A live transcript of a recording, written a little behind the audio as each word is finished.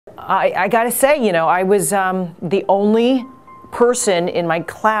I gotta say, you know, I was the only person in my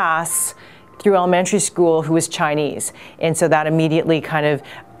class through elementary school who was Chinese, and so that immediately kind of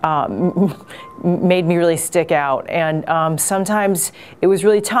made me really stick out. And sometimes it was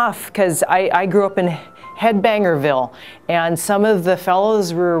really tough because I grew up in Headbangerville, and some of the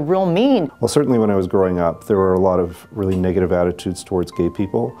fellows were real mean. Well, certainly when I was growing up, there were a lot of really negative attitudes towards gay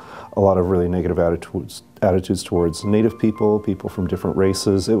people, a lot of really negative attitudes towards Native people, people from different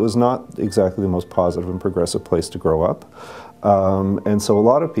races. It was not exactly the most positive and progressive place to grow up. And so a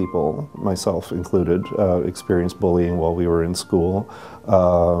lot of people, myself included, experienced bullying while we were in school.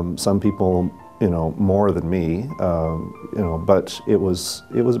 Some people, you know, more than me, you know, but it was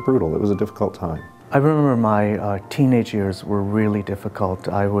brutal. It was a difficult time. I remember my teenage years were really difficult.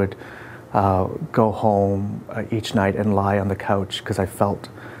 I would go home each night and lie on the couch because I felt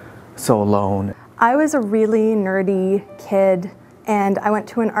so alone. I was a really nerdy kid, and I went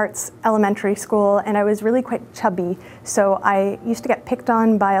to an arts elementary school, and I was really quite chubby, so I used to get picked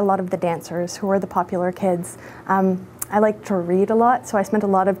on by a lot of the dancers who were the popular kids. I liked to read a lot, so I spent a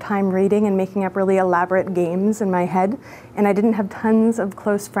lot of time reading and making up really elaborate games in my head, and I didn't have tons of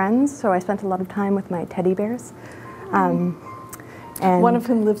close friends, so I spent a lot of time with my teddy bears. And one of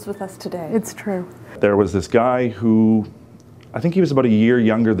whom lives with us today. It's true. There was this guy who, I think he was about a year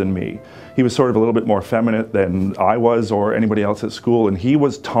younger than me. He was sort of a little bit more effeminate than I was or anybody else at school, and he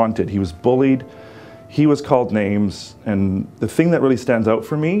was taunted, he was bullied, he was called names, and the thing that really stands out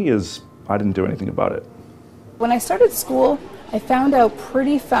for me is I didn't do anything about it. When I started school, I found out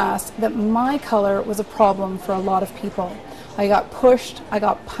pretty fast that my color was a problem for a lot of people. I got pushed, I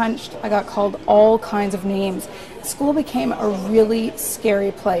got punched, I got called all kinds of names. School became a really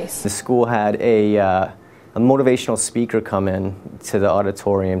scary place. The school had a motivational speaker come in to the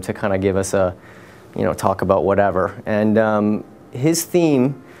auditorium to kind of give us a, you know, talk about whatever. And his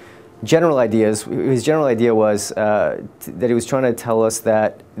theme, his general idea was that he was trying to tell us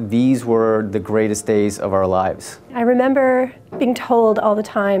that these were the greatest days of our lives. I remember being told all the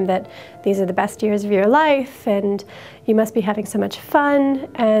time that these are the best years of your life and you must be having so much fun,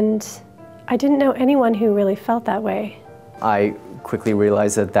 and I didn't know anyone who really felt that way. I quickly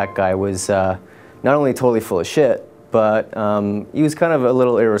realized that that guy was not only totally full of shit, but he was kind of a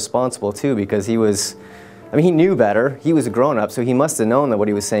little irresponsible too, because he was, I mean, he knew better. He was a grown-up, so he must have known that what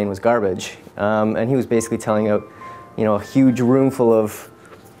he was saying was garbage. And he was basically telling a huge room full of,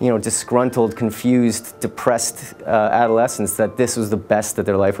 disgruntled, confused, depressed adolescents that this was the best that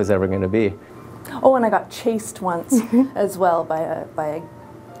their life was ever going to be. Oh, and I got chased once as well by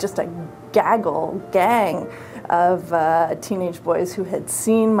just a gang of teenage boys who had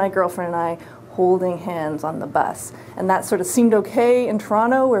seen my girlfriend and I holding hands on the bus. And that sort of seemed okay in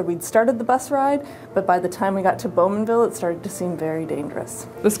Toronto where we'd started the bus ride, but by the time we got to Bowmanville it started to seem very dangerous.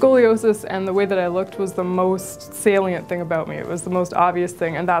 The scoliosis and the way that I looked was the most salient thing about me. It was the most obvious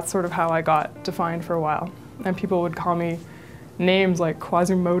thing, and that's sort of how I got defined for a while. And people would call me names like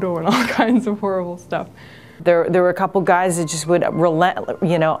Quasimodo and all kinds of horrible stuff. There were a couple guys that just would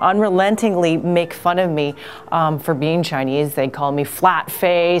unrelentingly make fun of me for being Chinese. They'd call me flat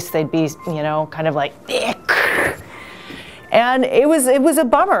face. They'd be, kind of like, ick. And it was a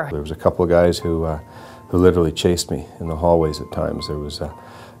bummer. There was a couple of guys who literally chased me in the hallways at times. It was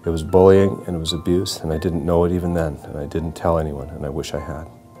bullying and it was abuse, and I didn't know it even then, and I didn't tell anyone, and I wish I had.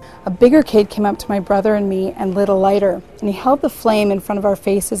 A bigger kid came up to my brother and me and lit a lighter, and he held the flame in front of our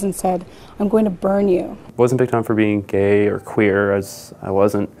faces and said, "I'm going to burn you." I wasn't picked on for being gay or queer, as I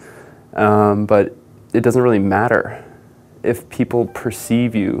wasn't, but it doesn't really matter. If people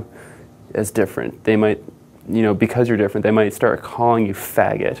perceive you as different, they might, because you're different, they might start calling you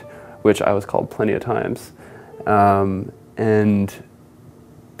faggot, which I was called plenty of times, and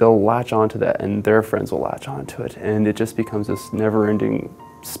they'll latch onto that, and their friends will latch onto it, and it just becomes this never-ending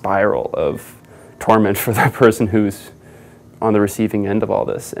spiral of torment for that person who's on the receiving end of all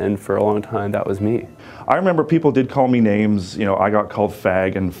this, and for a long time that was me. I remember people did call me names, I got called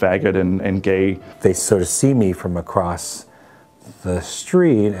fag and faggot and gay. They sort of see me from across the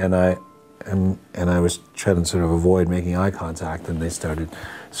street, and I was trying to sort of avoid making eye contact, and they started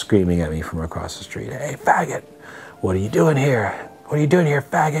screaming at me from across the street, "Hey, faggot, what are you doing here? What are you doing here,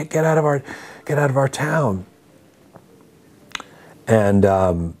 faggot? Get out of our town." And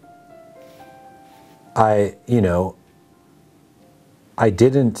I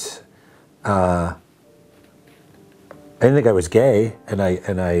didn't think I was gay, and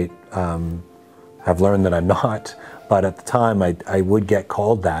I have learned that I'm not. But at the time, I would get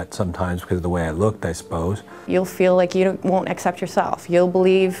called that sometimes because of the way I looked, I suppose. You'll feel like you won't accept yourself. You'll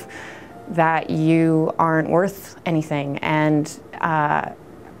believe that you aren't worth anything, and I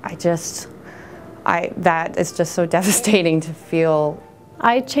that is just so devastating to feel.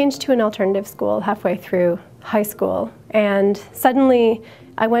 I changed to an alternative school halfway through high school, and suddenly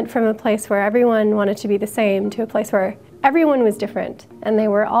I went from a place where everyone wanted to be the same to a place where everyone was different, and they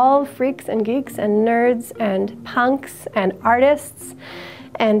were all freaks and geeks and nerds and punks and artists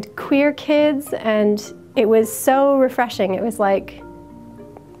and queer kids, and it was so refreshing. It was like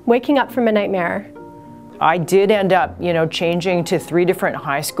waking up from a nightmare. I did end up, changing to 3 different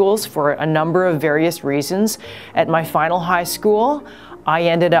high schools for a number of various reasons. At my final high school, I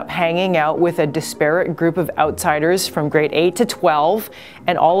ended up hanging out with a disparate group of outsiders from grade 8 to 12,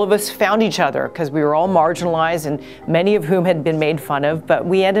 and all of us found each other because we were all marginalized, and many of whom had been made fun of, but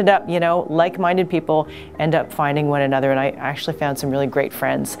we ended up, like-minded people end up finding one another, and I actually found some really great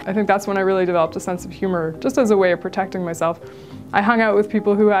friends. I think that's when I really developed a sense of humor, just as a way of protecting myself. I hung out with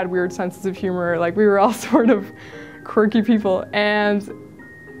people who had weird senses of humor, like we were all sort of quirky people, and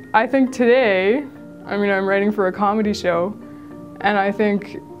I think today, I'm writing for a comedy show, and I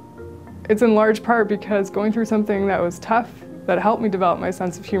think it's in large part because going through something that was tough that helped me develop my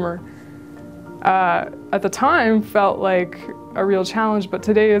sense of humor. At the time felt like a real challenge, but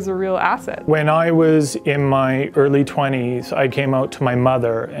today is a real asset. When I was in my early 20s, I came out to my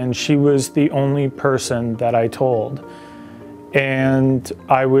mother, and she was the only person that I told. And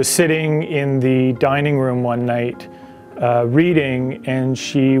I was sitting in the dining room one night reading, and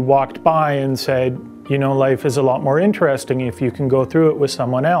she walked by and said, life is a lot more interesting if you can go through it with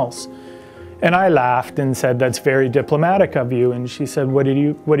someone else. And I laughed and said, that's very diplomatic of you. And she said, what do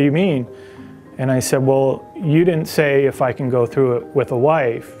you mean? And I said, well, you didn't say if I can go through it with a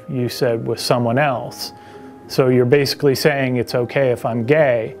wife, you said with someone else. So you're basically saying it's okay if I'm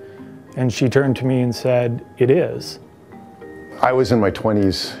gay. And she turned to me and said, it is. I was in my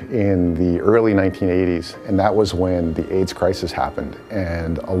 20s in the early 1980s, and that was when the AIDS crisis happened.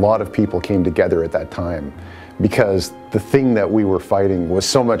 And a lot of people came together at that time because the thing that we were fighting was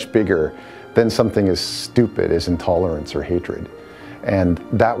so much bigger than something as stupid as intolerance or hatred. And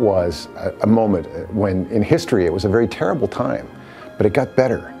that was a moment when, in history, it was a very terrible time, but it got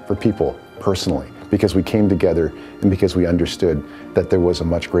better for people personally because we came together and because we understood that there was a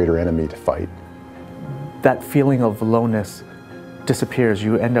much greater enemy to fight. That feeling of aloneness disappears.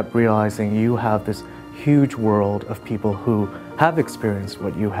 You end up realizing you have this huge world of people who have experienced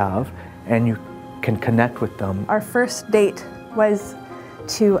what you have, and you can connect with them. Our first date was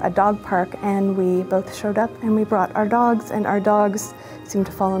to a dog park, and we both showed up and we brought our dogs, and our dogs seemed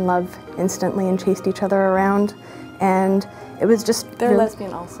to fall in love instantly and chased each other around, and it was just They're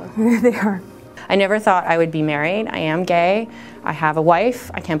lesbian also. They are. I never thought I would be married. I am gay. I have a wife.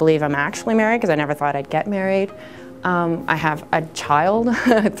 I can't believe I'm actually married because I never thought I'd get married. I have a child, a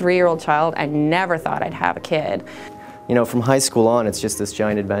 3-year-old child. I never thought I'd have a kid. From high school on, it's just this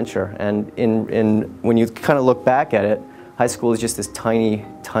giant adventure. And when you kind of look back at it, high school is just this tiny,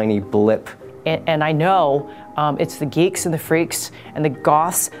 tiny blip. And I know it's the geeks and the freaks and the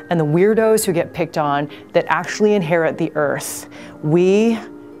goths and the weirdos who get picked on that actually inherit the earth. We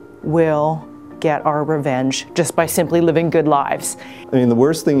will get our revenge just by simply living good lives. The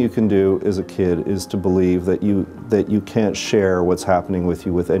worst thing you can do as a kid is to believe that you can't share what's happening with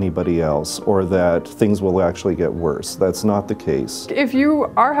you with anybody else, or that things will actually get worse. That's not the case. If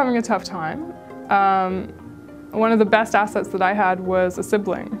you are having a tough time, one of the best assets that I had was a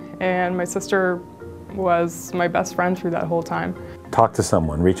sibling, and my sister was my best friend through that whole time. Talk to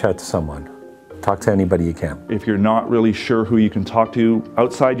someone, reach out to someone. Talk to anybody you can. If you're not really sure who you can talk to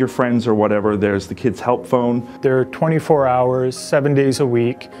outside your friends or whatever, there's the Kids Help Phone. They're 24 hours, 7 days a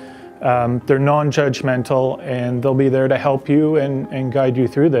week. They're non-judgmental, and they'll be there to help you and guide you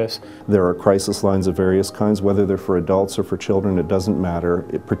through this. There are crisis lines of various kinds, whether they're for adults or for children, it doesn't matter.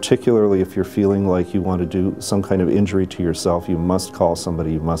 Particularly if you're feeling like you want to do some kind of injury to yourself, you must call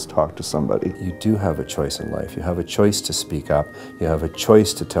somebody, you must talk to somebody. You do have a choice in life. You have a choice to speak up. You have a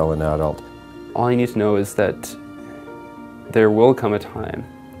choice to tell an adult. All you need to know is that there will come a time,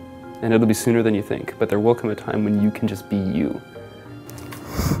 and it'll be sooner than you think, but there will come a time when you can just be you.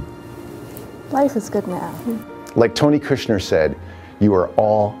 Life is good now. Like Tony Kushner said, you are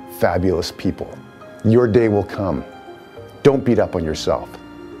all fabulous people. Your day will come. Don't beat up on yourself.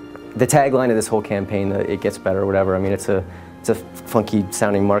 The tagline of this whole campaign, it gets better or whatever, it's a funky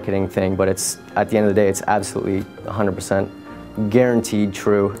sounding marketing thing, but it's, at the end of the day, it's absolutely 100% guaranteed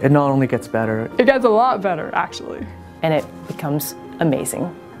true. It not only gets better, it gets a lot better, actually. And it becomes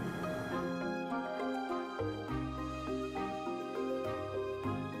amazing.